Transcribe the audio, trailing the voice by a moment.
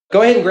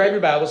Go ahead and grab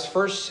your Bibles,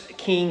 1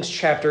 Kings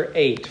chapter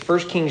 8. 1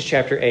 Kings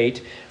chapter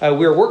 8.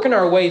 We're working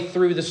our way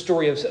through the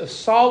story of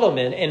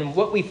Solomon, and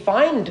what we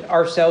find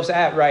ourselves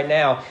at right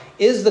now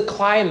is the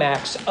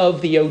climax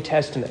of the Old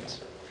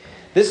Testament.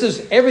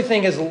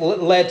 Everything has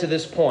led to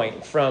this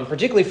point,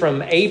 particularly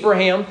from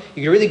Abraham.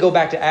 You can really go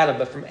back to Adam,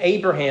 but from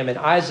Abraham and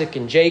Isaac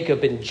and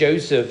Jacob and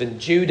Joseph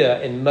and Judah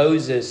and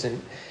Moses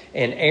and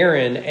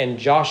Aaron and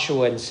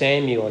Joshua and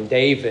Samuel and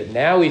David.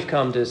 Now we've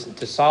come to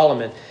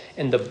Solomon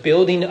and the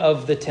building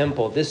of the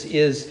temple. This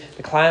is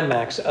the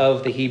climax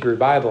of the Hebrew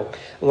Bible.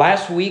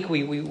 Last week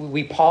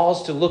we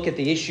paused to look at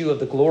the issue of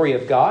the glory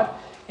of God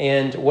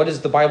and what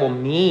does the Bible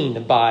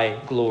mean by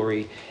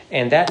glory.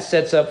 And that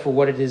sets up for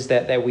what it is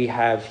that we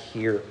have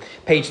here.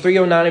 Page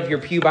 309 of your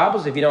pew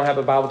Bibles. If you don't have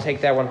a Bible,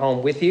 take that one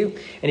home with you.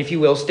 And if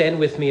you will, stand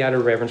with me out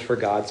of reverence for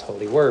God's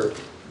holy word.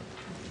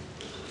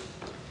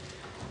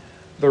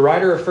 The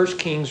writer of 1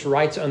 Kings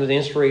writes under the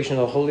inspiration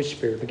of the Holy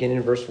Spirit, beginning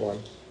in verse 1.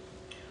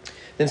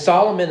 Then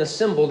Solomon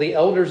assembled the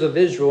elders of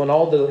Israel and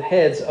all the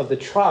heads of the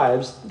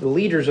tribes, the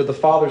leaders of the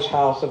father's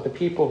house of the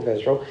people of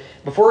Israel,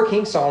 before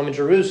King Solomon in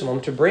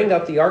Jerusalem to bring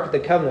up the ark of the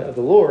covenant of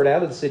the Lord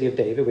out of the city of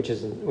David, which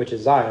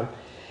is Zion.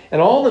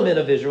 And all the men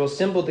of Israel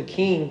assembled to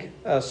King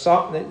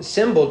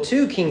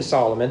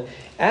Solomon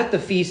at the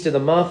feast of the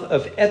month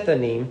of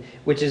Atonement,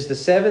 which is the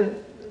 7th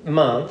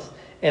month.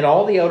 And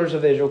all the elders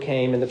of Israel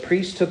came, and the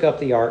priests took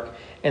up the ark,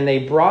 and they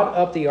brought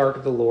up the ark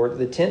of the Lord,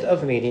 the tent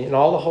of meeting, and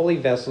all the holy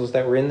vessels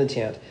that were in the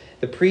tent.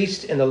 The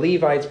priests and the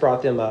Levites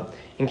brought them up.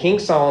 And King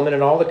Solomon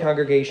and all the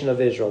congregation of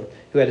Israel,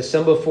 who had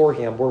assembled before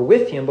him, were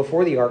with him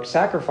before the ark,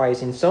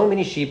 sacrificing so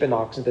many sheep and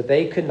oxen that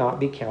they could not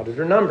be counted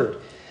or numbered.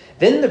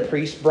 Then the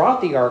priests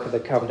brought the ark of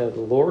the covenant of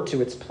the Lord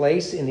to its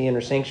place in the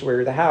inner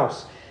sanctuary of the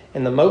house,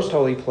 in the most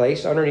holy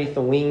place underneath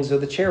the wings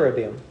of the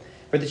cherubim.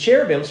 For the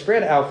cherubim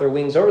spread out their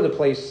wings over the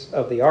place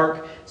of the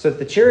ark, so that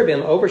the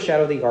cherubim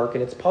overshadowed the ark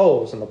and its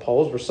poles. And the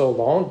poles were so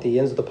long that the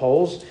ends of the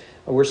poles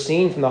were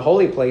seen from the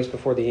holy place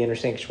before the inner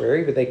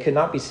sanctuary, but they could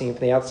not be seen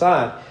from the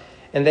outside.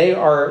 And they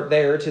are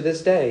there to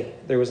this day.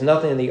 There was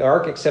nothing in the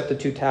ark except the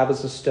 2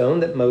 tablets of stone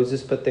that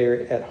Moses put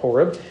there at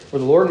Horeb, where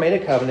the Lord made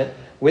a covenant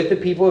with the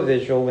people of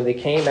Israel when they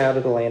came out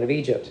of the land of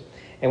Egypt.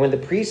 And when the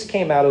priests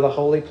came out of the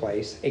holy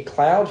place, a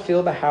cloud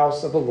filled the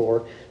house of the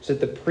Lord, so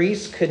that the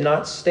priests could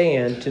not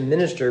stand to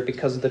minister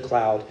because of the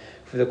cloud.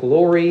 For the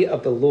glory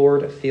of the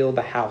Lord filled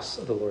the house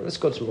of the Lord. Let's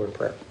go to the Lord in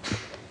prayer.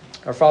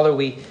 Our Father,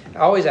 we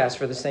always ask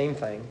for the same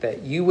thing,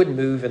 that you would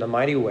move in a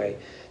mighty way.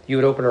 You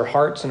would open our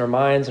hearts and our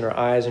minds and our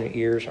eyes and our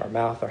ears, our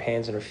mouth, our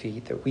hands and our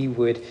feet, that we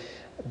would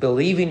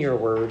believe in your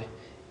word,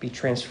 be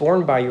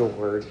transformed by your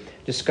word,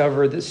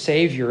 discover the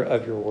Savior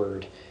of your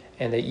word,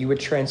 and that you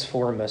would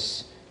transform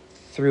us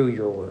through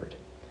your word.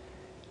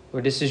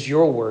 Lord, this is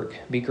your work.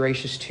 Be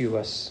gracious to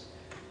us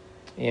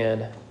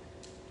in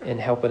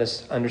helping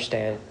us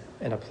understand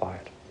and apply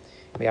it.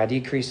 May I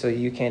decrease so that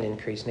you can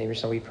increase. In the name of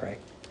your Son we pray.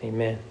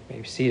 Amen. You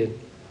may be seated.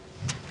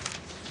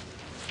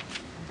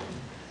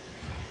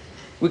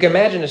 We can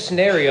imagine a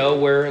scenario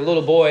where a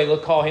little boy, we'll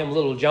call him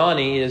little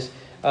Johnny, is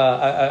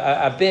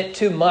a bit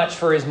too much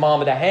for his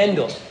mama to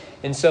handle.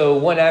 And so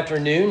one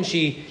afternoon,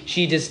 she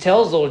just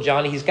tells little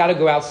Johnny he's got to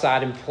go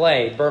outside and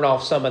play, burn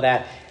off some of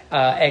that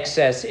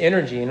excess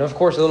energy. And of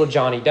course, little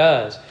Johnny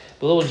does.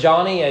 But little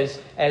Johnny,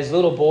 as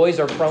little boys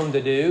are prone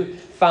to do,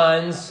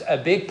 finds a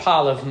big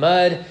pile of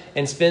mud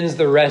and spends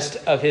the rest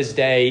of his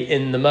day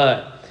in the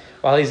mud.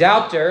 While he's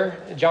out there,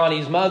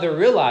 Johnny's mother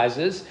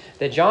realizes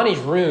that Johnny's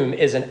room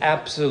is an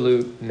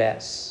absolute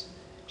mess.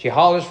 She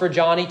hollers for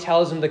Johnny,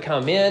 tells him to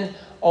come in,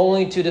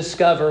 only to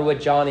discover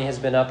what Johnny has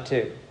been up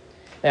to.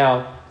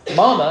 Now,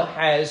 Mama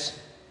has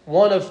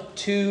one of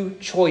 2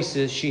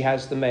 choices she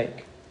has to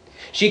make.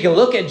 She can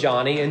look at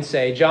Johnny and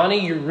say,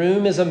 Johnny, your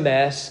room is a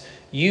mess.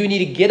 You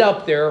need to get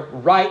up there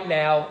right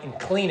now and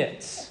clean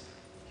it.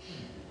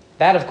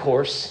 That, of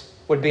course,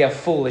 would be a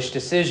foolish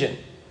decision.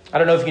 I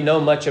don't know if you know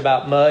much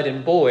about mud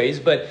and boys,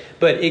 but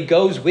it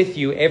goes with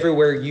you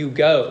everywhere you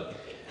go.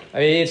 I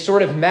mean, it's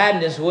sort of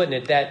madness,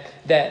 wouldn't it,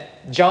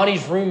 that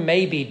Johnny's room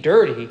may be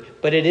dirty,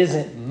 but it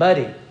isn't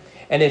muddy.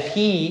 And if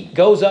he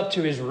goes up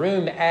to his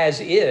room as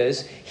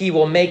is, he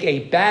will make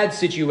a bad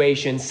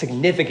situation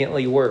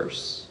significantly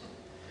worse.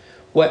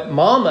 What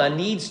Mama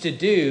needs to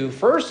do,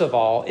 first of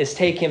all, is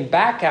take him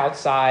back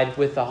outside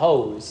with the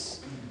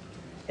hose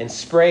and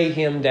spray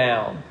him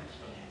down.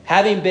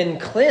 Having been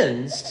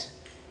cleansed,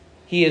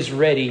 he is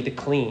ready to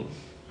clean.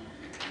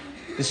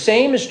 The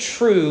same is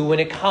true when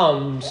it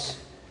comes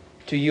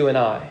to you and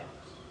I.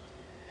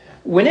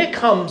 When it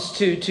comes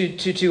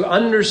to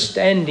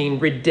understanding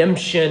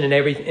redemption and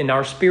everything in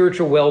our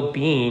spiritual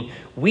well-being,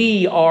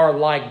 we are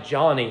like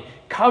Johnny,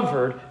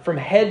 covered from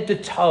head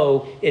to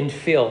toe in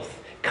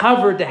filth,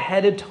 covered to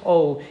head to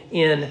toe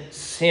in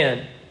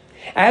sin.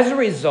 As a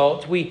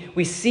result,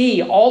 we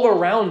see all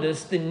around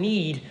us the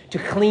need to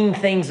clean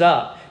things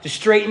up, to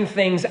straighten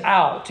things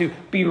out, to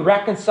be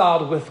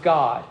reconciled with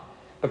God.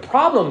 The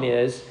problem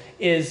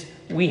is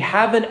we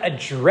haven't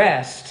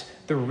addressed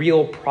the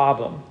real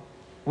problem.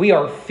 We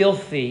are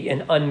filthy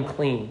and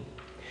unclean.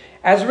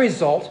 As a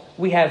result,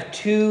 we have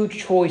two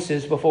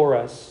choices before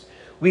us.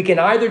 We can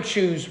either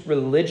choose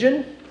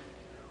religion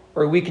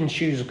or we can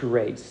choose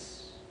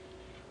grace.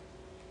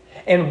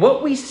 And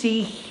what we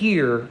see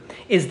here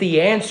is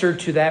the answer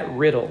to that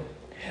riddle.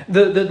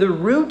 The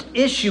root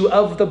issue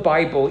of the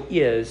Bible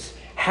is,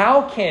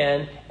 how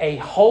can a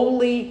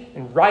holy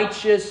and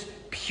righteous,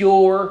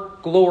 pure,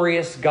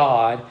 glorious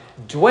God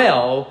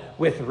dwell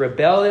with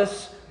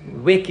rebellious,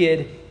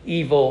 wicked,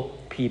 evil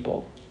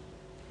people?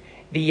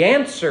 The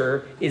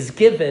answer is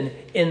given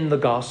in the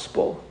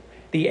gospel.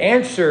 The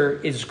answer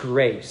is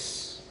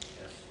grace.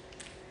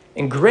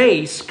 And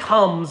grace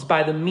comes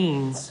by the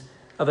means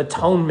of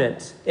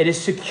atonement. It is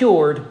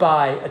secured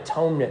by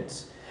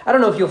atonement. I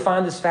don't know if you'll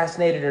find this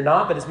fascinating or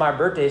not, but it's my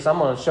birthday, so I'm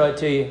going to show it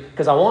to you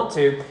because I want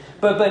to.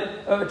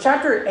 But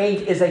chapter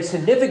 8 is a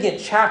significant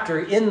chapter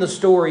in the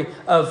story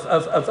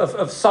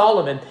of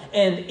Solomon,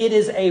 and it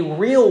is a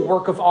real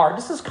work of art.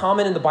 This is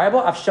common in the Bible.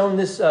 I've shown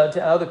this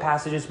to other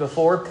passages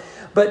before.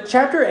 But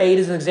chapter 8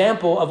 is an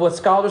example of what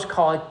scholars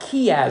call a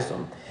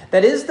chiasm.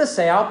 That is to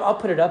say, I'll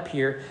put it up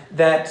here,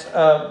 that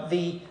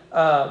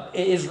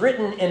it is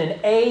written in an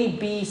A,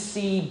 B,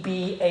 C,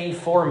 B, A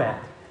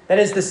format. That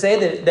is to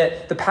say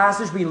that the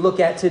passage we look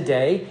at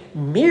today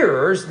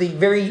mirrors the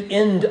very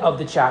end of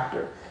the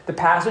chapter. The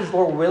passage,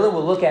 Lord willing,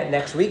 we'll look at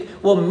next week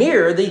will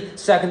mirror the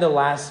second to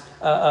last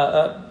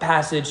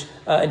passage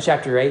in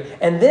chapter 8.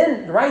 And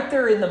then right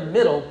there in the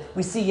middle,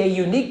 we see a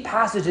unique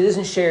passage that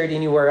isn't shared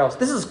anywhere else.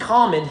 This is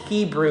common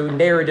Hebrew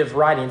narrative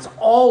writing. It's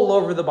all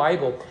over the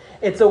Bible.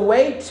 It's a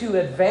way to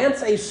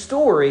advance a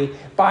story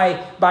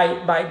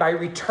by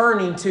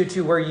returning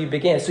to where you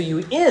began. So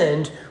you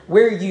end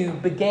where you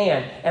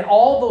began, and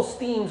all those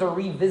themes are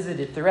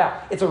revisited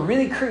throughout. It's a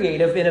really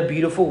creative and a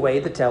beautiful way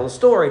to tell a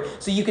story.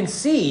 So you can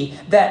see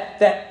that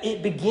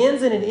it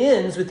begins and it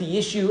ends with the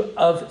issue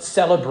of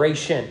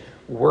celebration,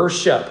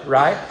 worship,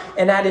 right?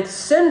 And at its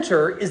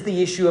center is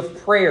the issue of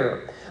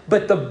prayer.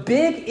 But the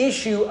big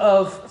issue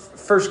of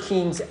 1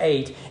 Kings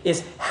 8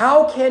 is,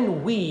 how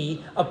can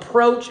we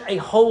approach a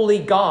holy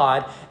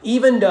God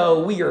even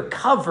though we are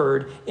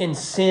covered in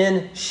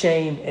sin,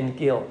 shame, and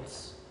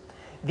guilt?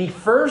 The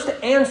first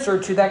answer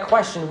to that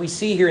question we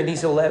see here in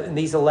these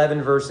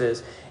 11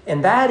 verses,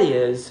 and that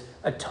is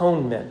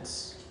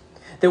atonement.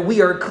 That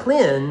we are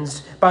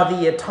cleansed by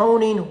the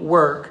atoning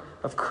work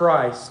of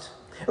Christ.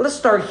 Let's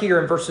start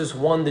here in verses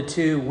 1 to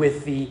 2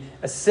 with the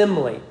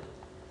assembly.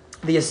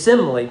 The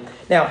assembly.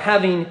 Now,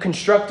 having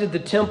constructed the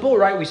temple,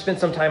 right, we spent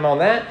some time on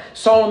that.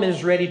 Solomon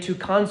is ready to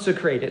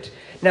consecrate it.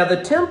 Now,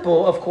 the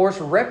temple, of course,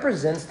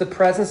 represents the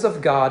presence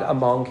of God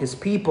among his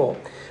people.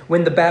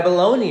 When the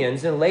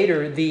Babylonians and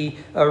later the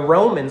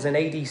Romans in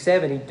AD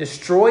 70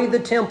 destroyed the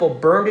temple,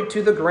 burned it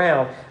to the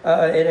ground,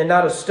 and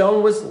not a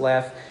stone was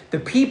left, the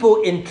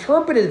people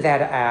interpreted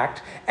that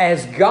act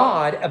as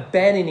God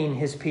abandoning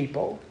his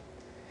people.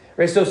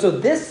 Right? So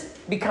this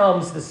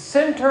becomes the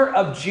center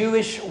of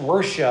Jewish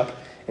worship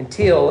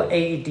until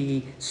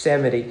AD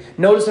 70.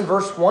 Notice in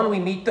verse 1 we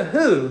meet the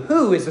who.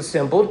 Who is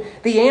assembled?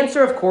 The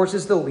answer, of course,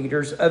 is the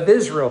leaders of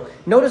Israel.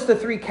 Notice the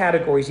three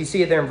categories. You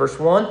see it there in verse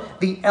 1.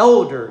 The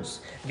elders.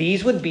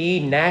 These would be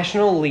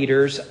national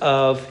leaders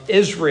of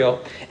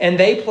Israel. And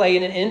they play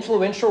an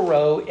influential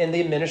role in the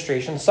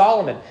administration of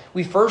Solomon.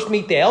 We first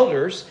meet the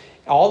elders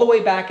all the way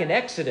back in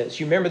Exodus.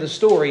 You remember the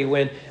story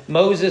when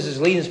Moses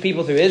is leading his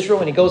people through Israel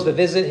and he goes to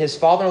visit his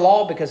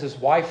father-in-law because his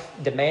wife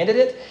demanded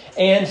it.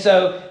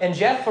 And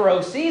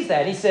Jethro sees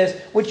that. He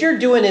says, what you're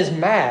doing is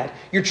mad.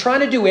 You're trying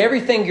to do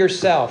everything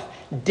yourself.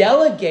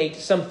 Delegate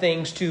some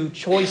things to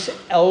choice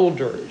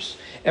elders.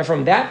 And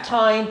from that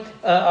time,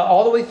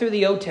 all the way through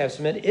the Old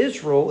Testament,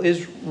 Israel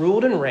is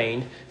ruled and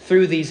reigned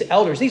through these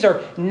elders. These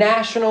are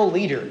national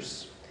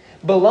leaders.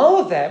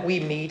 Below that, we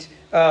meet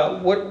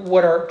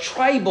what are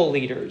tribal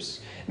leaders.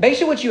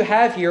 Basically, what you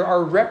have here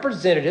are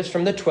representatives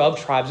from the 12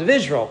 tribes of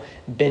Israel,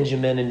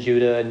 Benjamin and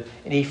Judah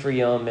and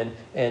Ephraim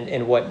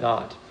and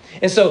whatnot.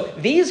 And so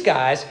these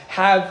guys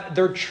have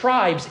their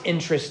tribe's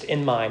interest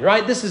in mind,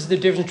 right? This is the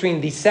difference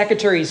between the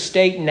Secretary of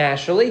State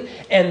nationally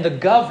and the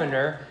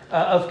governor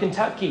of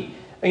Kentucky.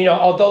 You know,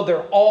 although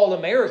they're all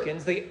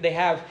Americans, they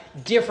have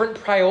different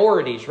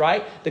priorities,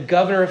 right? The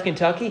governor of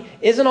Kentucky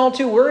isn't all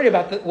too worried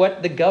about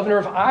what the governor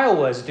of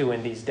Iowa is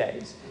doing these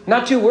days.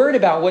 Not too worried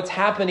about what's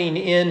happening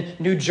in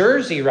New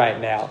Jersey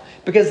right now,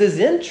 because his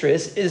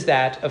interest is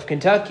that of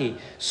Kentucky.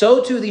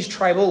 So too these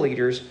tribal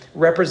leaders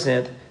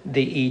represent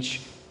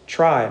each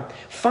tribe.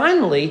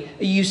 Finally,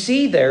 you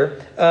see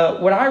there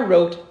what I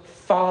wrote,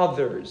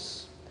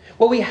 fathers.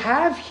 What we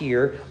have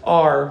here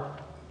are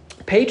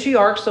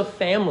patriarchs of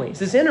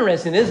families. It's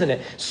interesting, isn't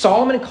it?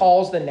 Solomon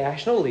calls the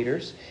national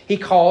leaders. He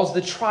calls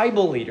the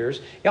tribal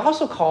leaders. He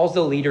also calls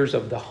the leaders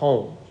of the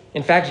home.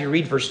 In fact, you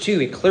read verse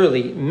 2, it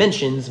clearly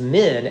mentions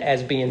men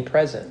as being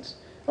present.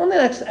 Well,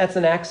 that's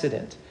an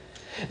accident.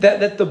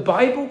 That the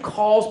Bible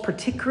calls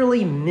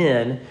particularly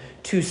men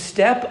to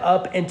step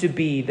up and to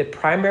be the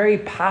primary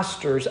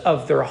pastors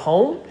of their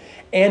home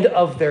and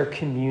of their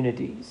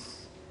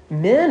communities.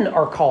 Men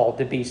are called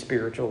to be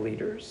spiritual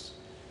leaders.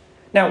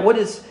 Now, what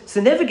is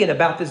significant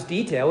about this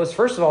detail is,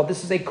 first of all,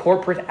 this is a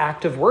corporate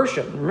act of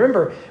worship.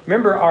 Remember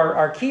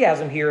our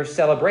chiasm here of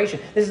celebration.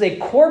 This is a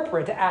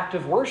corporate act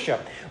of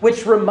worship,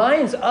 which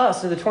reminds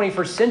us in the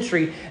 21st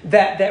century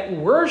that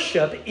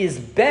worship is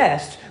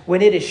best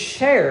when it is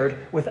shared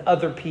with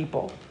other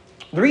people.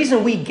 The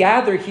reason we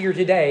gather here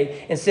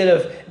today, instead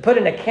of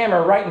putting a camera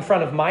right in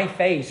front of my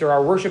face or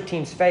our worship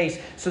team's face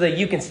so that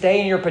you can stay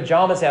in your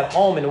pajamas at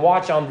home and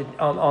watch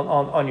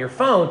on your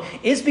phone,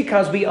 is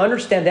because we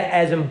understand that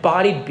as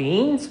embodied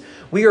beings,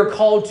 we are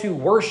called to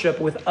worship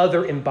with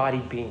other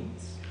embodied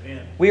beings.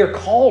 Amen. We are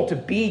called to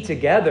be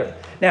together.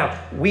 Now,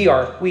 we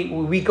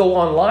go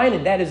online,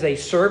 and that is a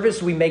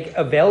service we make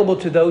available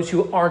to those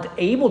who aren't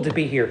able to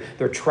be here.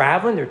 They're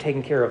traveling, they're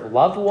taking care of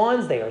loved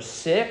ones, they are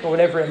sick, or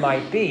whatever it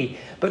might be.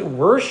 But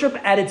worship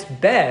at its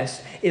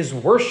best is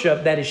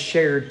worship that is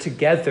shared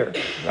together,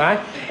 right?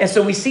 And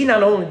so we see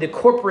not only the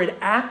corporate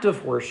act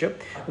of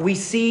worship, we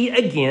see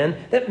again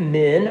that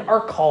men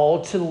are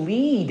called to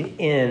lead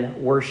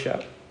in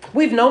worship.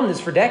 We've known this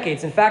for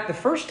decades. In fact, the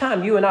first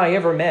time you and I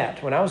ever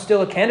met, when I was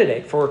still a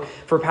candidate for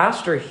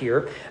pastor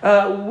here,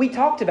 we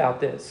talked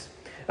about this.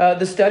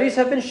 The studies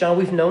have been shown,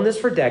 we've known this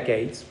for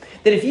decades,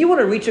 that if you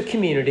want to reach a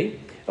community,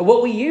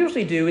 what we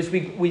usually do is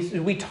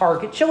we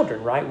target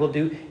children, right? We'll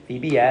do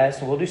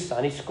VBS, and we'll do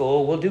Sunday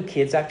school, we'll do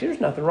kids activities.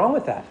 There's nothing wrong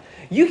with that.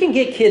 You can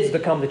get kids to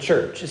come to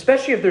church,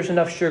 especially if there's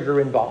enough sugar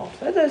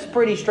involved. That's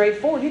pretty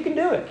straightforward. You can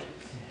do it.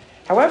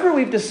 However,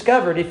 we've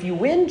discovered if you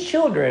win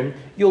children,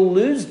 you'll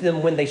lose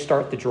them when they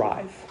start the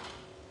drive.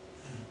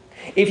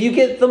 If you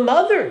get the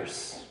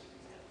mothers,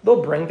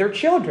 they'll bring their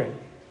children.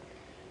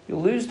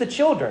 You'll lose the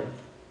children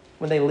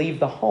when they leave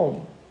the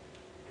home.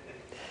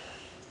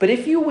 But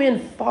if you win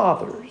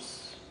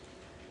fathers,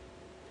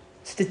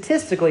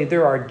 statistically,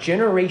 there are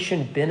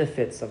generation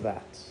benefits of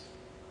that.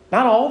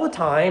 Not all the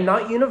time,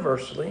 not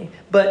universally,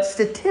 but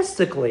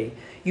statistically,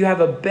 you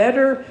have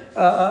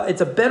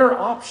it's a better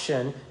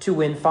option to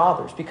win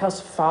fathers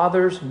because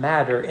fathers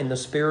matter in the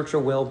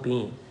spiritual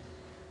well-being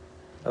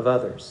of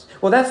others.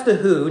 Well, that's the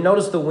who.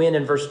 Notice the when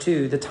in verse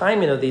 2, the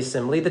timing of the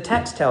assembly. The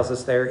text tells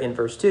us there in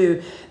verse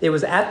 2, it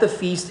was at the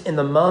feast in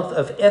the month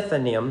of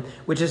Atonement,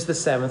 which is the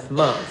 7th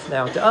month.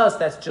 Now, to us,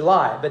 that's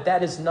July, but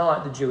that is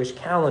not the Jewish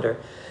calendar.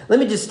 Let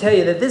me just tell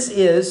you that this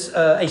is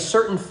a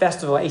certain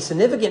festival, a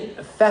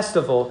significant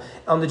festival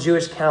on the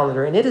Jewish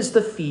calendar, and it is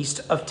the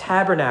Feast of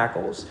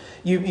Tabernacles.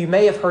 You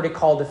may have heard it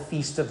called the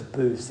Feast of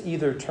Booths.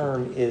 Either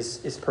term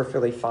is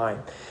perfectly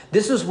fine.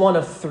 This is one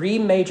of 3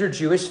 major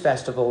Jewish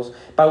festivals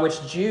by which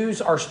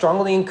Jews are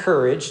strongly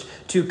encouraged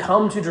to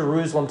come to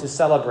Jerusalem to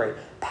celebrate.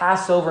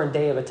 Passover and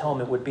Day of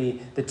Atonement would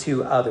be the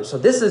 2 others. So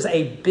this is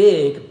a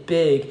big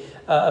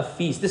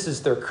feast. This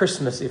is their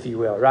Christmas, if you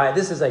will, right?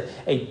 This is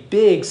a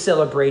big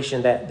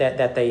celebration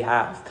that they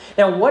have.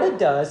 Now, what it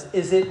does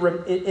is it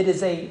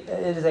is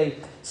a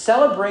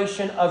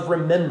celebration of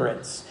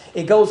remembrance.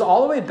 It goes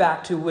all the way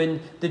back to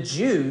when the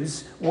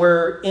Jews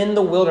were in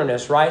the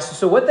wilderness, right?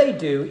 So what they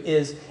do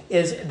is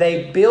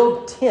they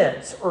build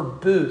tents or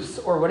booths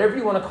or whatever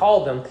you want to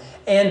call them,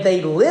 and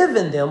they live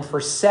in them for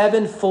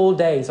 7 full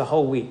days, a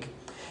whole week.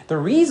 The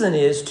reason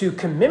is to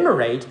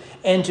commemorate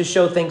and to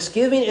show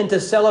thanksgiving and to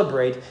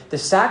celebrate the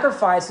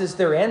sacrifices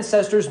their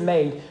ancestors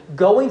made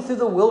going through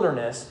the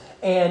wilderness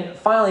and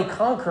finally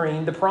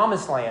conquering the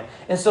promised land.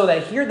 And so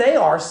that here they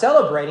are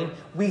celebrating,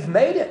 we've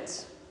made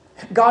it.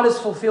 God has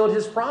fulfilled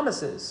his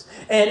promises.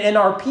 And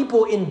our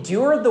people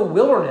endured the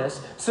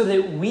wilderness so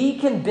that we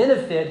can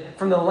benefit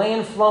from the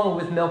land flowing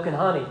with milk and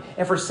honey.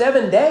 And for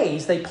 7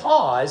 days, they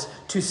pause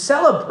to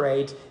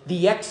celebrate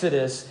the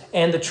Exodus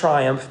and the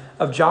triumph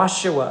of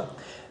Joshua.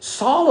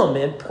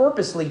 Solomon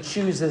purposely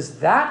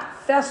chooses that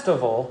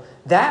festival,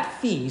 that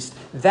feast,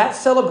 that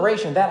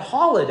celebration, that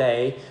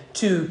holiday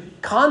to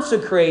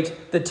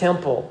consecrate the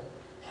temple.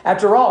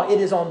 After all,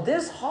 it is on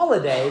this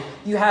holiday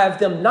you have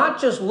them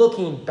not just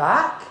looking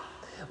back,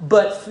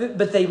 but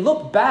they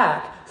look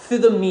back through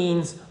the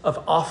means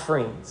of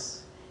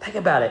offerings. Think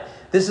about it.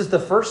 This is the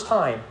first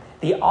time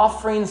the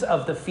offerings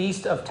of the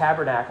Feast of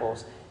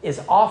Tabernacles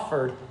is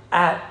offered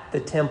at the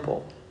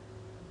temple.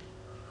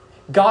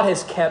 God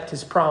has kept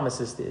his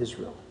promises to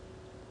Israel.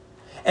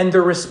 And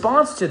the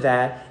response to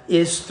that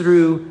is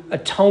through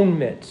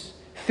atonement,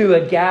 through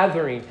a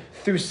gathering,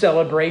 through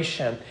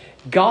celebration.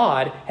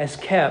 God has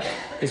kept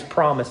his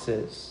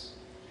promises.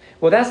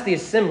 Well, that's the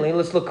assembly.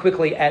 Let's look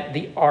quickly at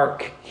the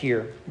ark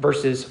here,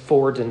 verses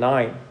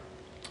 4-9.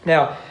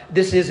 Now,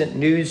 this isn't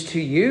news to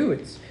you.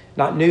 It's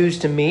not news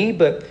to me,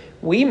 but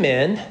we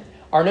men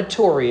are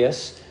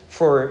notorious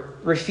for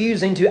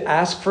refusing to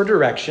ask for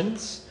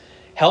directions,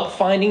 help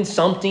finding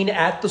something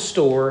at the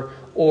store,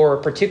 or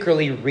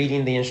particularly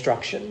reading the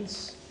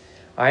instructions.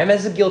 I am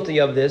as guilty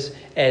of this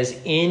as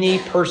any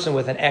person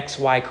with an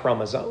XY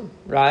chromosome,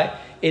 right?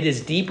 It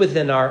is deep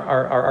within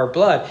our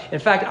blood. In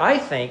fact, I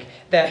think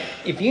that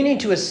if you need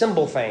to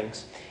assemble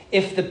things,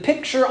 if the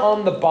picture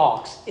on the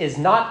box is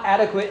not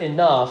adequate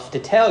enough to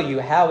tell you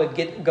how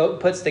it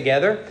puts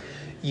together,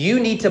 you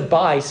need to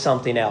buy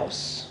something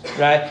else,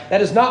 right?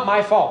 That is not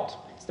my fault.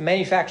 It's the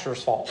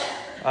manufacturer's fault.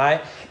 All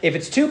right? if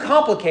it's too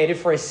complicated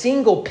for a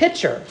single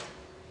picture,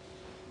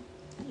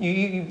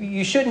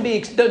 you shouldn't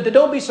be,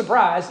 don't be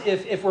surprised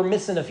if we're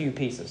missing a few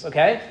pieces,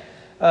 okay?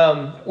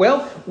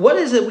 Well, what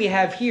is it we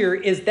have here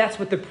is that's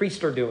what the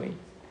priests are doing.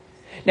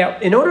 Now,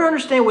 in order to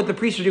understand what the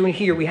priests are doing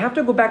here, we have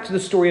to go back to the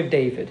story of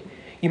David.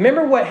 You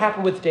remember what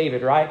happened with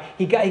David, right?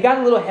 He got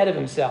a little ahead of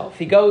himself.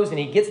 He goes and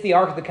he gets the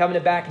Ark of the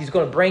Covenant back. And he's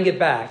going to bring it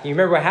back. You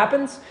remember what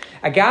happens?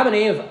 A guy by the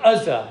name of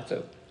Uzzah. It's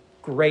a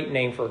great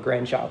name for a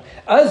grandchild.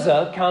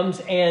 Uzzah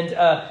comes and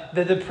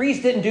the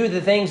priest didn't do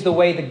the things the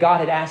way that God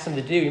had asked him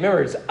to do. You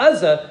remember, it's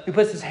Uzzah who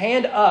puts his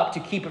hand up to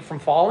keep it from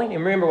falling.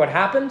 And remember what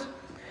happened?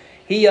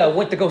 He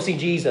went to go see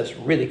Jesus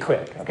really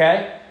quick,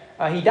 okay?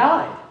 He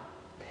died.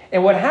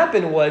 And what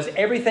happened was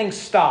everything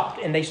stopped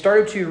and they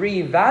started to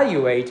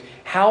reevaluate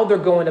how they're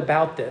going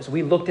about this.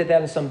 We looked at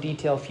that in some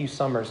detail a few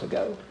summers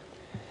ago.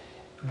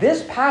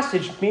 This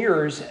passage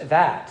mirrors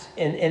that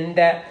in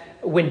that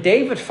when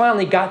David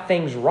finally got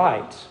things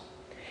right,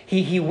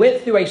 he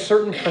went through a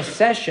certain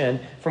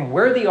procession from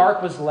where the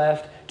ark was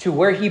left to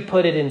where he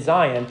put it in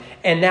Zion.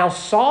 And now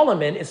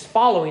Solomon is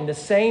following the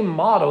same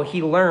model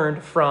he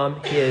learned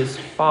from his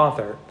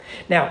father.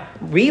 Now,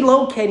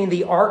 relocating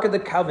the Ark of the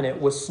Covenant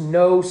was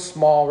no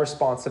small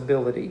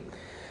responsibility.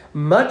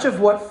 Much of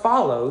what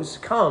follows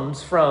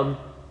comes from,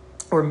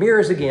 or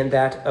mirrors again,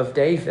 that of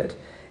David.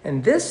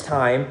 And this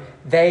time,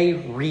 they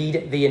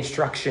read the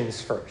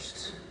instructions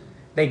first.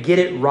 They get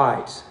it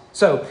right.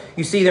 So,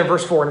 you see there in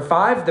verse 4 and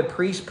 5, the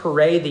priests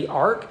parade the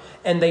ark,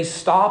 and they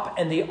stop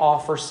and they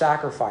offer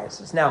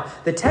sacrifices. Now,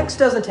 the text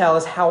doesn't tell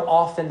us how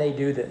often they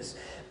do this.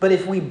 But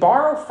if we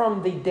borrow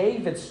from the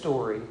David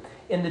story,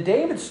 in the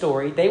David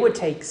story, they would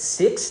take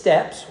 6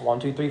 steps, 1,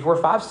 2, 3, 4,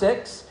 5,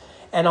 6.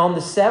 And on the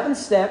 7th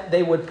step,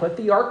 they would put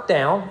the ark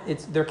down.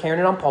 They're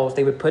carrying it on poles.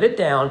 They would put it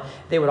down.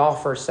 They would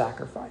offer a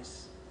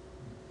sacrifice.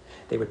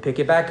 They would pick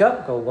it back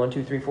up, go 1,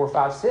 2, 3, 4,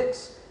 5,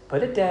 6,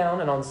 put it down.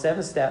 And on the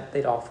 7th step,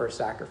 they'd offer a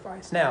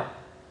sacrifice. Now,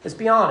 let's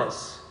be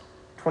honest,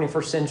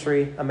 21st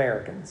century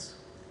Americans.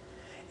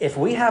 If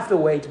we have to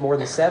wait more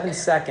than 7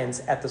 seconds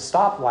at the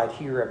stoplight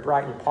here at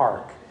Brighton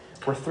Park,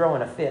 we're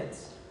throwing a fit.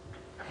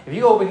 If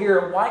you go over here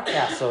at White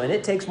Castle and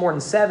it takes more than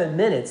 7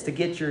 minutes to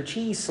get your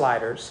cheese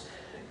sliders,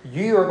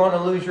 you are going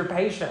to lose your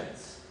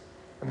patience.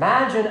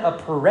 Imagine a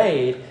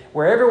parade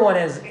where everyone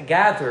has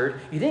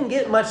gathered. You didn't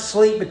get much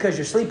sleep because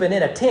you're sleeping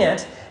in a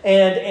tent.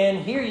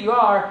 And here you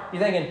are,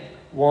 you're thinking,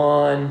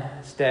 1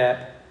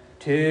 step,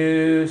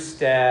 2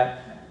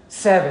 step,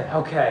 7.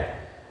 Okay.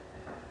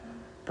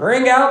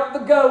 Bring out the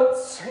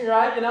goats,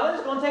 right?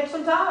 It's going to take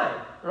some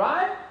time,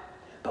 right?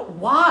 But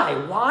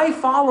why? Why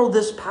follow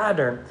this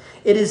pattern?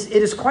 It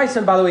is quite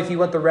simple. By the way, if you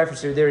want the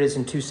reference here, there it is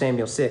in 2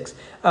 Samuel 6.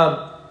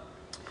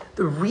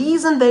 The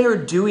reason they are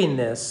doing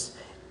this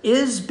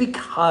is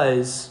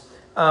because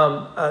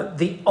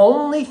the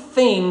only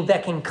thing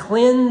that can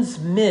cleanse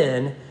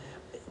men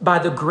by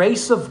the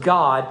grace of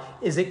God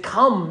is it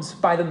comes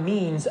by the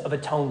means of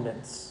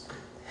atonements.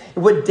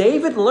 What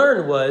David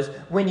learned was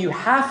when you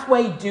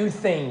halfway do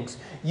things,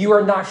 you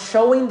are not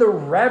showing the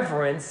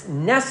reverence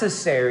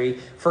necessary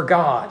for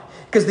God.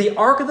 Because the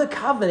Ark of the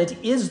Covenant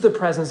is the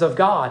presence of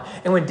God.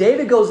 And when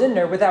David goes in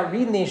there without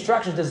reading the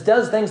instructions, just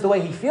does things the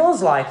way he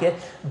feels like it,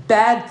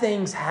 bad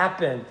things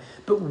happen.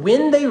 But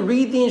when they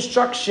read the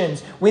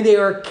instructions, when they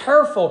are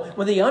careful,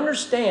 when they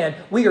understand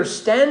we are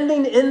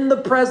standing in the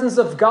presence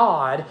of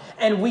God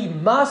and we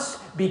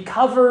must be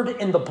covered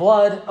in the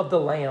blood of the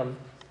Lamb.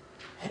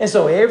 And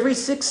so every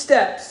 6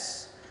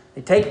 steps,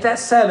 they take that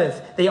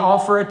 7th, they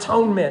offer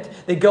atonement.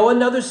 They go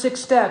another 6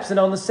 steps, and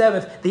on the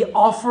 7th, they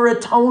offer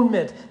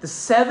atonement. The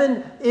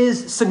 7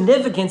 is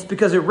significant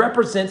because it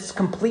represents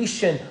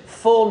completion,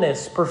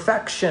 fullness,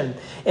 perfection.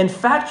 In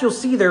fact, you'll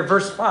see there,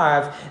 verse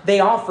 5, they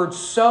offered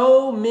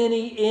so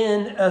many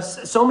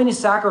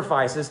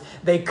sacrifices,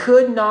 they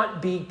could not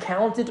be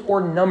counted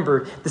or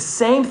numbered. The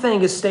same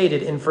thing is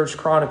stated in 1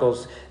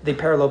 Chronicles, the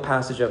parallel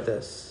passage of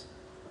this.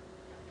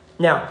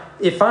 Now,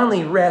 it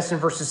finally rests in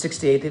verses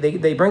 68.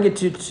 They bring it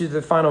to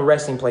the final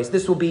resting place.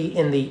 This will be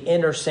in the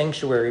inner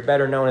sanctuary,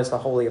 better known as the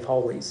Holy of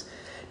Holies.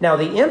 Now,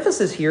 the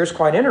emphasis here is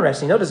quite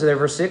interesting. Notice that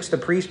verse 6, the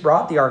priest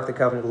brought the Ark of the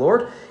Covenant of the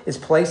Lord, is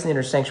placed in the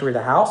inner sanctuary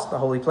of the house, the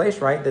holy place,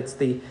 right? That's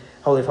the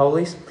Holy of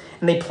Holies.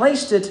 And they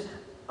placed it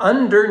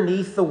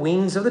underneath the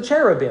wings of the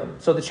cherubim.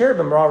 So the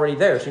cherubim are already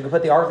there. So you can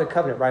put the Ark of the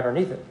Covenant right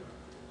underneath it.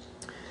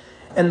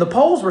 And the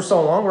poles were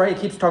so long, right? It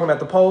keeps talking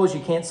about the poles.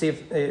 You can't see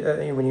if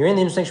when you're in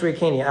the inner sanctuary, you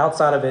can. You're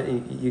outside of it,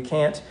 you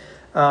can't.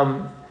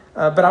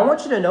 But I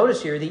want you to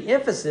notice here, the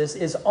emphasis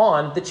is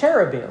on the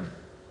cherubim.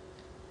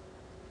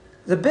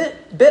 It's a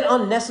bit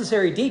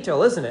unnecessary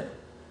detail, isn't it?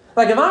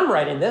 Like if I'm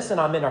writing this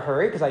and I'm in a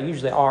hurry, because I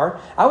usually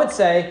are, I would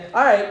say,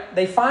 all right,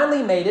 they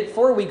finally made it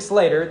 4 weeks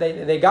later.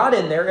 They got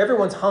in there.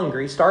 Everyone's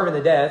hungry, starving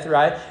to death,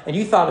 right? And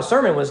you thought a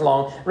sermon was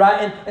long,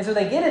 right? And so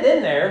they get it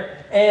in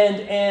there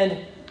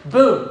and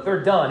boom,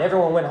 they're done.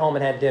 Everyone went home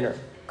and had dinner.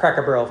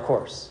 Cracker Barrel, of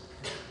course.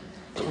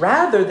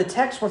 Rather, the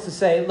text wants to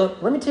say,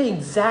 look, let me tell you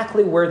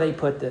exactly where they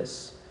put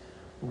this.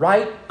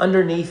 Right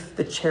underneath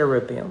the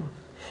cherubim.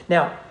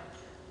 Now,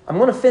 I'm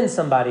going to offend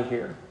somebody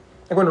here.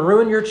 They're going to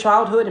ruin your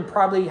childhood and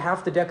probably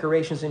half the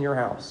decorations in your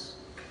house.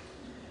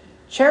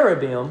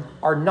 Cherubim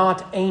are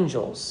not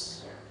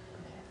angels.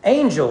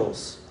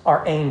 Angels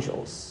are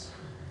angels.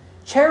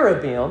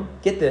 Cherubim,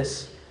 get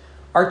this,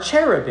 are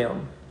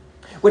cherubim,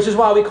 which is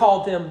why we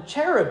call them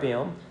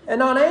cherubim and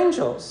not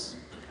angels.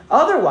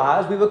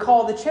 Otherwise, we would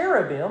call the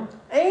cherubim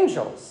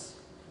angels.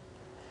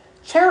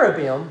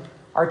 Cherubim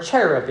are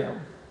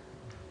cherubim.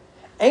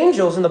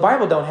 Angels in the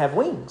Bible don't have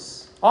wings.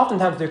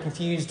 Oftentimes they're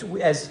confused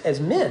as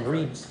men.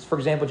 Read, for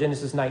example,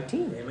 Genesis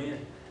 19.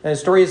 Amen. And the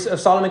stories of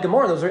Sodom and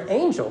Gomorrah, those are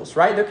angels,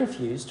 right? They're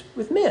confused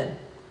with men.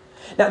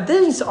 Now,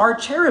 these are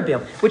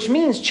cherubim, which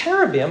means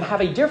cherubim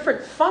have a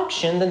different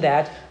function than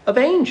that of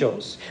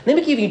angels. Let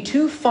me give you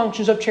two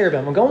functions of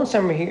cherubim. I'm going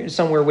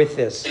somewhere with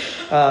this.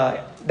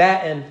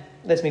 That and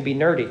lets me be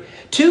nerdy.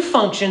 Two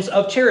functions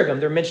of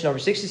cherubim. They're mentioned over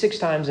 66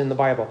 times in the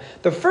Bible.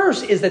 The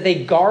first is that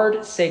they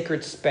guard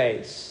sacred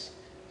space.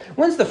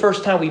 When's the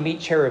first time we meet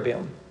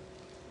cherubim?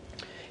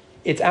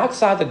 It's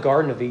outside the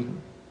Garden of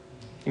Eden.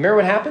 You remember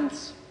what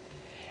happens?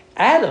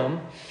 Adam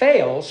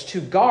fails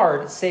to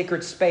guard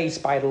sacred space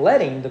by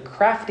letting the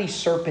crafty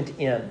serpent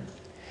in.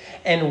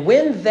 And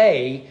when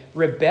they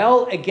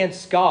rebel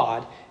against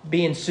God,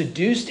 being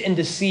seduced and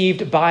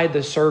deceived by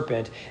the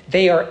serpent,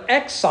 they are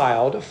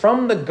exiled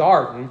from the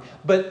garden,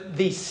 but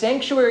the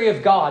sanctuary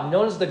of God,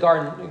 known as the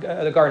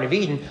Garden of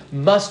Eden,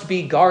 must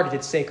be guarded,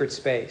 its sacred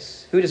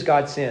space. Who does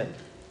God send?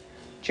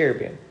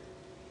 Cherubim.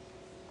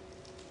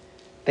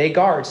 They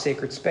guard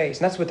sacred space.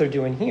 And that's what they're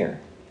doing here.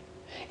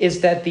 Is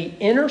that the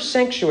inner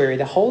sanctuary,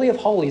 the Holy of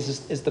Holies,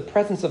 is the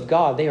presence of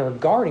God. They are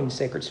guarding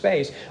sacred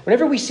space.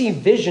 Whenever we see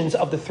visions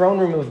of the throne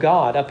room of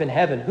God up in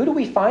heaven, who do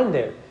we find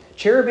there?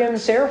 Cherubim and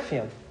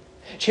seraphim.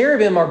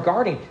 Cherubim are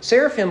guarding.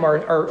 Seraphim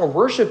are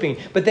worshiping,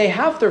 but they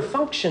have their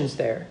functions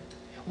there.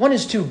 One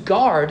is to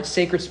guard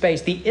sacred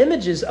space. The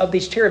images of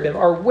these cherubim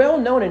are well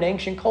known in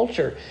ancient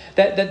culture,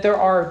 that there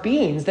are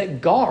beings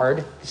that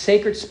guard the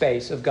sacred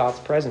space of God's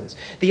presence.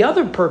 The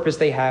other purpose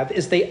they have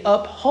is they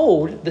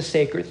uphold the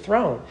sacred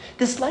throne.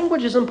 This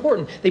language is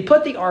important. They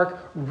put the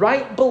ark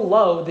right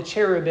below the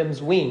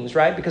cherubim's wings,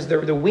 right? Because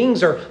the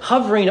wings are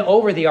hovering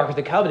over the Ark of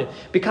the Covenant.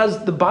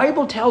 Because the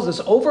Bible tells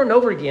us over and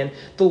over again,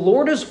 the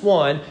Lord is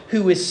one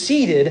who is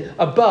seated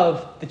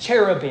above the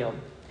cherubim.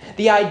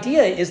 The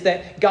idea is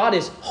that God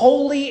is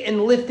holy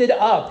and lifted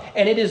up,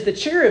 and it is the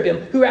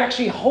cherubim who are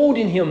actually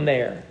holding him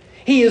there.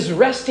 He is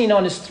resting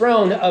on his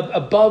throne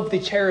above the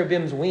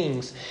cherubim's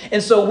wings.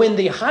 And so when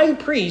the high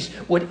priest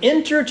would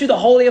enter to the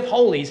Holy of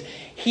Holies,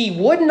 he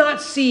would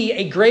not see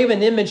a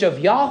graven image of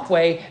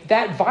Yahweh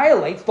that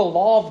violates the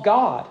law of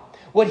God.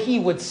 What he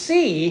would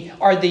see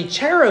are the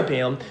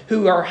cherubim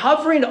who are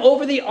hovering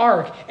over the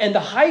ark, and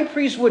the high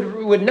priest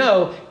would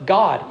know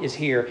God is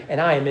here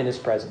and I am in his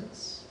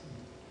presence.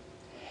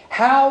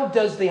 How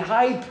does the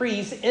high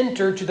priest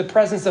enter to the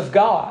presence of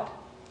God?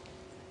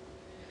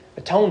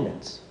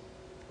 Atonement.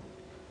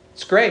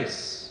 It's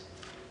grace.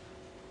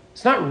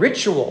 It's not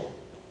ritual.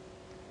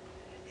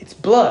 It's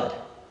blood.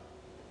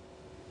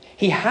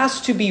 He has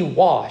to be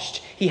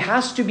washed. He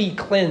has to be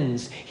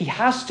cleansed. He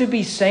has to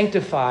be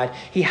sanctified.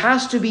 He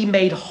has to be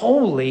made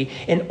holy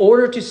in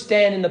order to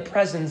stand in the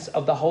presence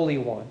of the Holy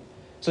One.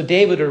 So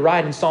David would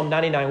write in Psalm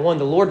 99:1,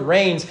 the Lord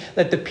reigns,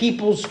 let the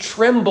peoples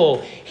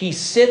tremble. He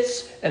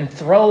sits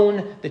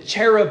enthroned, the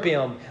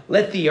cherubim,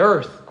 let the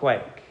earth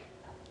quake.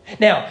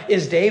 Now,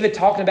 is David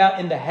talking about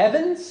in the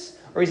heavens,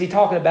 or is he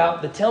talking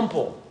about the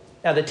temple?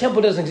 Now, the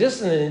temple doesn't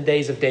exist in the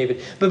days of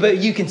David, but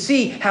you can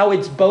see how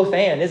it's both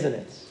and, isn't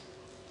it?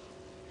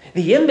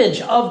 The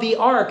image of the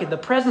ark and the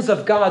presence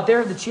of God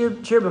there, the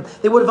cherubim,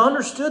 they would have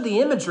understood the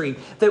imagery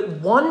that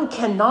one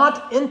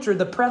cannot enter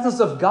the presence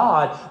of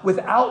God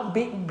without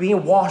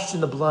being washed in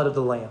the blood of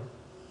the Lamb.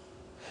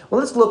 Well,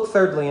 let's look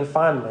thirdly and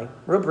finally,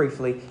 real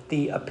briefly,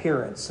 the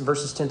appearance in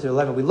verses 10 through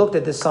 11. We looked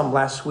at this some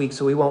last week,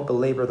 so we won't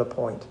belabor the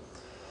point.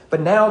 But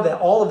now that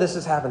all of this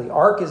has happened, the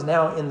ark is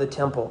now in the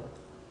temple.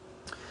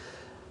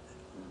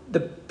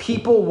 The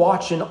people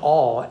watch in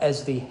awe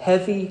as the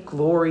heavy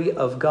glory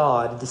of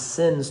God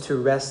descends to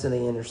rest in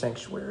the inner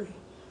sanctuary.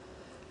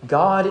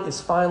 God is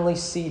finally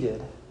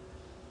seated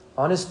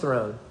on his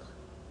throne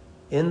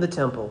in the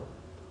temple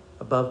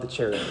above the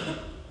cherubim.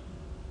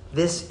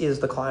 This is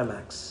the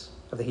climax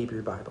of the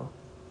Hebrew Bible.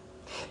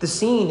 The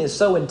scene is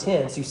so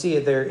intense. You see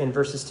it there in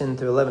verses 10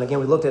 through 11. Again,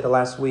 we looked at it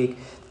last week.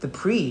 The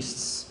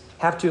priests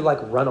have to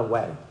run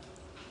away.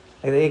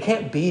 They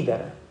can't be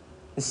there.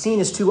 The scene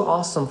is too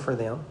awesome for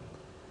them.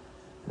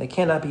 They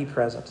cannot be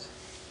present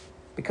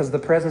because the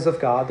presence of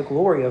God, the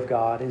glory of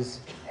God,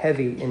 is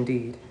heavy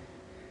indeed.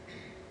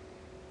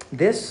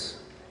 This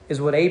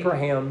is what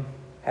Abraham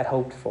had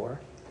hoped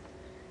for.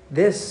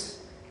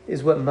 This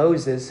is what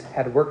Moses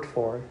had worked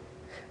for.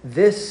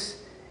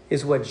 This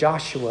is what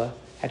Joshua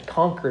had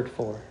conquered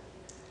for.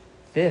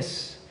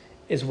 This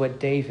is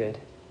what David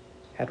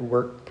had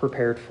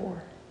prepared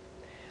for.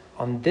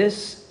 On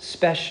this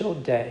special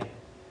day,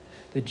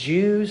 the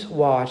Jews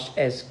watched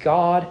as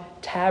God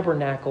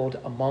tabernacled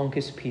among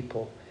his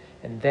people,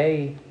 and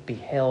they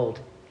beheld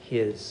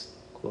his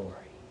glory.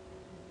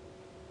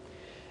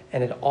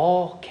 And it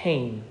all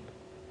came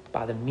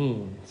by the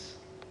means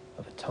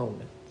of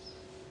atonement.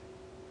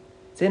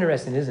 It's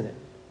interesting, isn't it?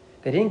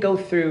 They didn't go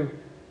through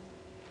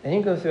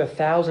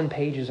 1,000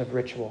 pages of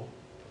ritual.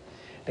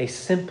 They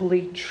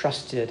simply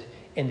trusted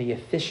in the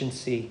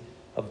efficiency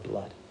of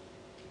blood.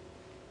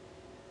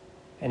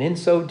 And in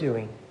so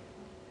doing,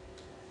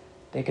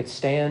 they could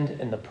stand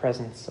in the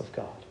presence of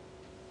God.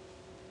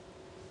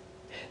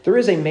 There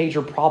is a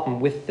major problem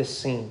with this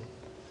scene.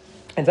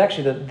 And it's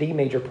actually the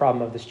major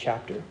problem of this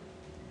chapter.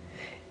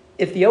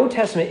 If the Old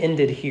Testament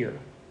ended here,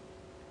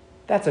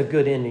 that's a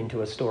good ending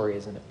to a story,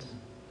 isn't it?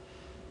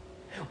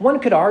 One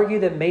could argue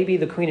that maybe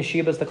the Queen of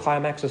Sheba is the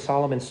climax of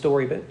Solomon's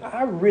story, but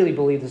I really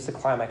believe this is the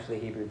climax of the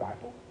Hebrew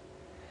Bible.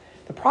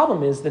 The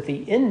problem is that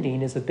the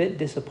ending is a bit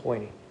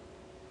disappointing.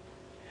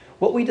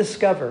 What we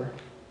discover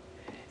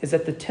is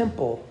that the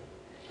temple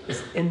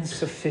is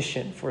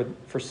insufficient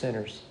for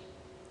sinners.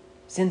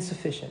 It's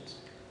insufficient.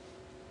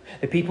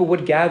 The people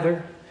would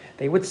gather,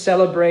 they would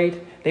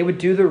celebrate, they would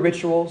do the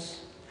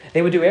rituals,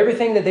 they would do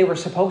everything that they were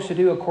supposed to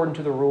do according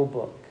to the rule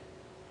book.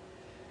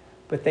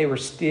 But they were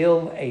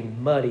still a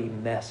muddy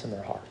mess in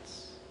their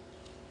hearts.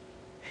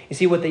 You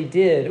see, what they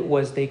did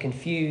was they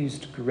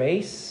confused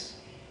grace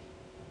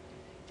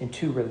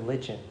into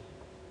religion.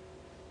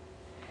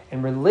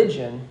 And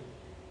religion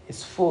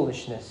is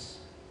foolishness.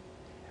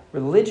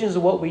 Religion is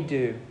what we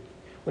do.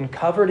 When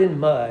covered in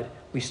mud,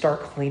 we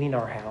start cleaning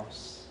our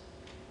house.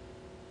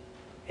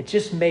 It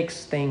just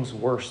makes things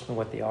worse than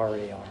what they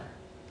already are.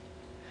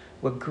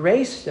 What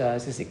grace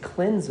does is it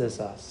cleanses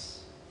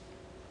us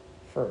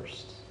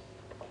first.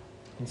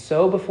 And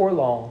so before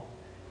long,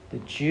 the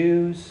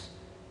Jews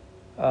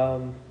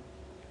ruined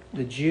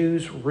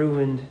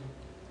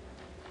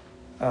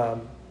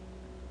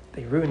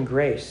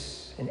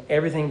grace, and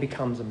everything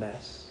becomes a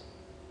mess.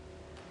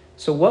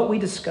 So what we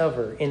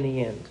discover in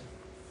the end,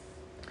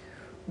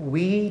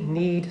 we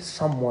need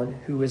someone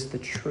who is the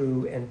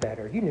true and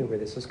better. You knew where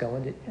this was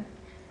going, didn't you?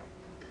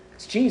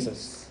 It's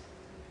Jesus.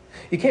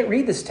 You can't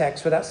read this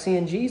text without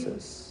seeing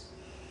Jesus.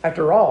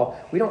 After all,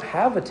 we don't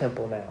have a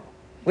temple now.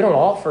 We don't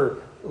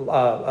offer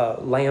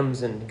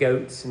lambs and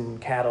goats and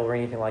cattle or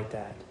anything like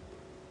that,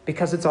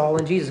 because it's all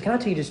in Jesus. Can I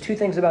tell you just two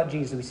things about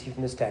Jesus we see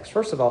from this text?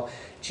 First of all,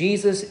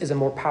 Jesus is a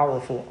more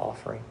powerful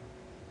offering.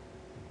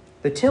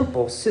 The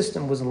temple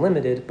system was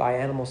limited by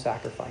animal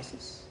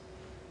sacrifices.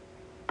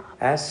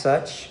 As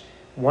such,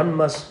 one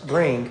must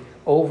bring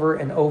over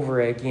and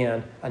over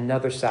again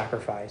another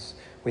sacrifice.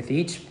 With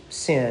each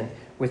sin,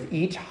 with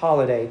each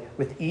holiday,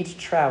 with each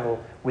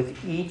travel,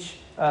 with each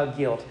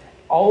guilt,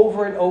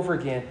 over and over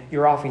again,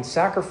 you're offering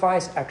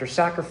sacrifice after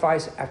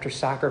sacrifice after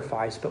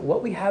sacrifice. But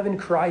what we have in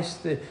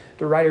Christ, the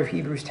writer of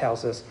Hebrews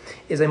tells us,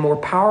 is a more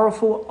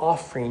powerful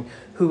offering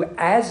who,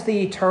 as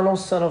the eternal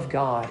Son of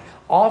God,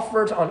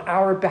 offered on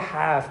our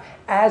behalf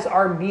as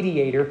our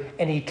mediator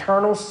an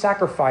eternal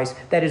sacrifice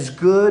that is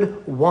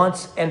good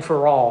once and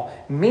for all.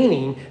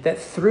 Meaning that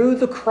through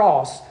the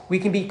cross, we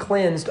can be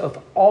cleansed of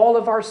all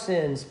of our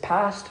sins,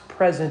 past,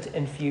 present,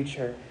 and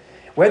future.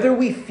 Whether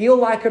we feel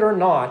like it or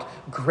not,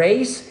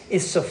 grace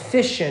is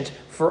sufficient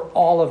for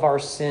all of our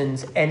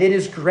sins, and it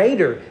is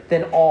greater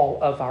than all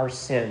of our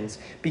sins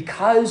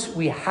because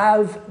we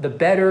have the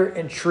better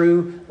and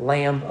true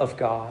Lamb of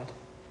God.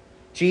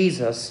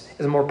 Jesus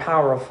is a more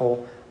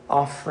powerful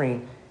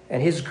offering,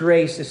 and his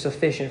grace is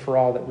sufficient for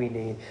all that we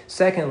need.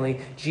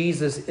 Secondly,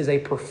 Jesus is a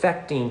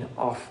perfecting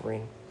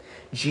offering.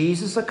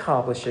 Jesus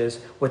accomplishes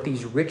what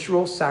these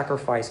ritual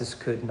sacrifices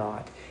could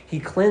not. He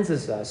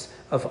cleanses us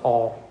of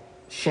all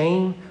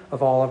shame,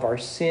 of all of our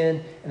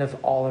sin, and of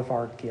all of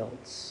our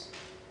guilt.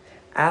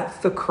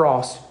 At the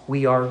cross,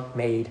 we are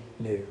made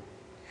new.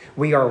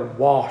 We are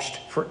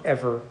washed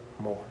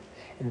forevermore.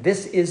 And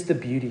this is the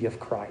beauty of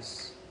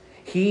Christ.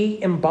 He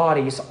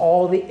embodies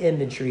all the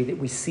imagery that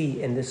we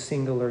see in this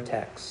singular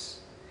text.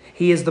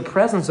 He is the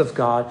presence of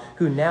God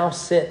who now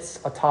sits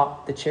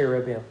atop the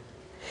cherubim.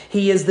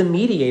 He is the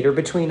mediator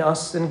between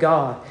us and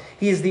God.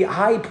 He is the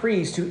high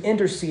priest who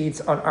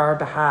intercedes on our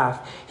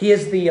behalf. He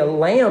is the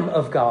Lamb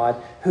of God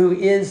who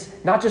is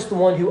not just the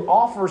one who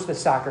offers the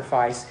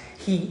sacrifice,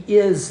 he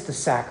is the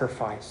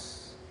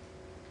sacrifice.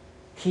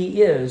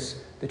 He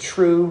is the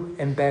true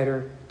and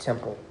better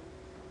temple.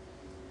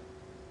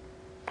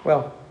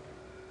 Well,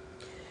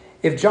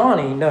 if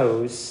Johnny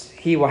knows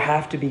he will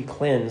have to be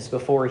cleansed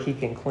before he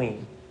can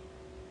clean,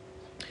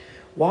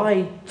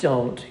 why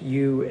don't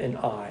you and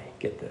I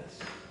get this?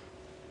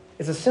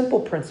 It's a simple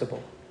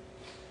principle.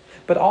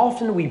 But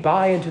often we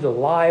buy into the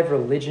lie of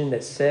religion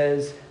that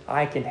says,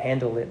 I can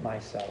handle it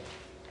myself.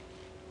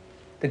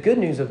 The good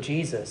news of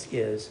Jesus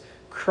is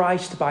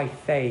Christ by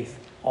faith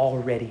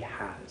already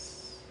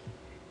has.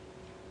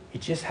 You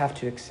just have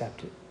to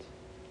accept it.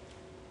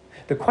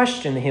 The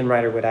question the hymn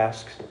writer would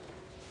ask,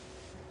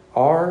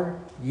 are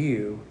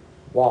you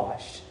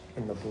washed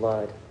in the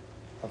blood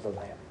of the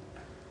Lamb?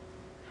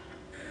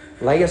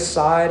 Lay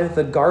aside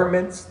the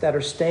garments that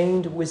are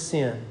stained with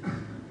sin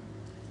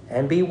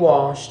and be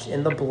washed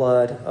in the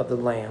blood of the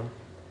Lamb.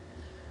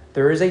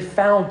 There is a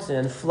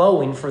fountain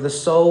flowing for the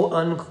soul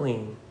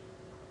unclean.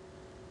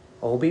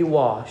 Oh, be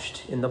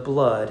washed in the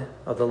blood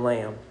of the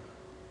Lamb.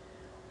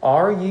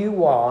 Are you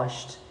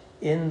washed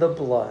in the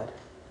blood,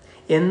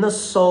 in the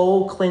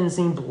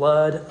soul-cleansing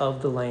blood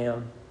of the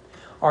Lamb?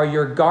 Are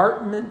your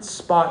garments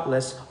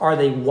spotless? Are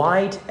they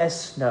white as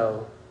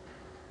snow?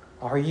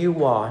 Are you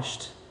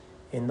washed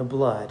in the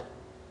blood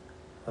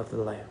of the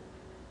Lamb?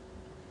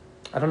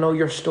 I don't know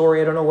your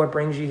story. I don't know what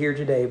brings you here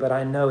today, but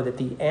I know that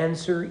the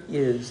answer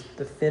is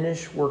the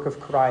finished work of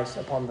Christ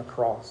upon the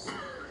cross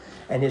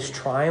and his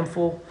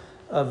triumphal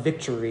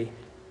victory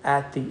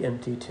at the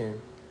empty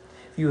tomb.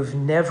 If you have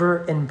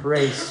never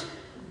embraced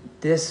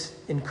this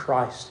in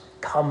Christ,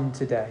 come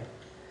today.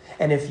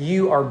 And if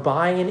you are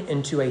buying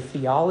into a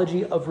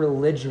theology of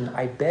religion,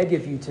 I beg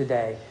of you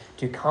today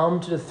to come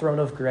to the throne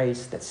of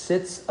grace that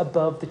sits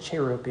above the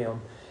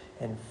cherubim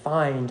and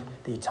find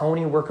the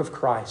atoning work of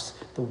Christ,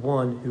 the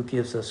one who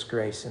gives us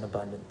grace in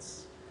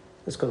abundance.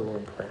 Let's go to the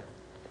Lord in prayer.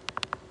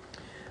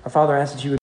 Our Father, I ask that you would